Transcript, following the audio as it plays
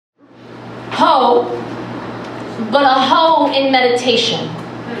hoe, but a hoe in meditation.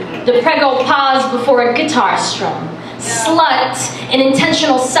 The prego pause before a guitar strum. Slut in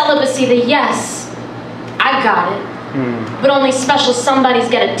intentional celibacy, the yes, I got it, but only special somebody's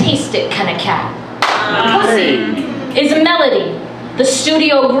gotta taste it kind of cat. Pussy is a melody. The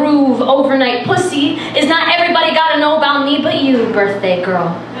studio groove overnight pussy is not everybody gotta know about me but you, birthday girl.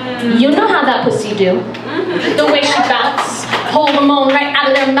 You know how that pussy do. The way she bounce, pull the moan right out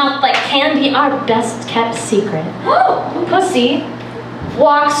of their mouth like candy, our best kept secret. Pussy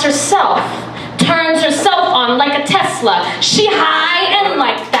walks herself, turns herself on like a Tesla. She high and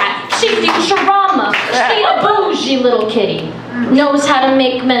like that. She Futurama. She a bougie little kitty. Knows how to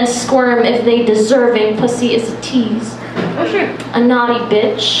make men squirm if they deserving. Pussy is a tease. A naughty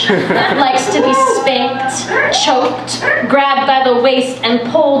bitch. Likes to be spanked, choked, grabbed by the waist and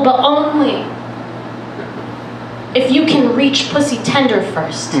pulled, but only if you can reach pussy tender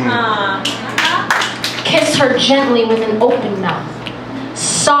first. Kiss her gently with an open mouth.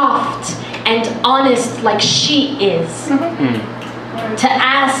 Soft and honest like she is. To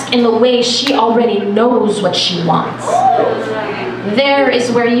ask in the way she already knows what she wants. There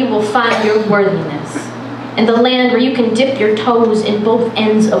is where you will find your worthiness. In the land where you can dip your toes in both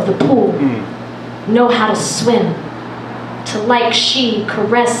ends of the pool. Know how to swim. To like she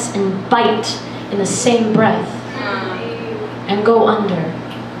caress and bite in the same breath. And go under.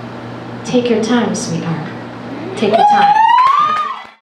 Take your time, sweetheart. Take your time.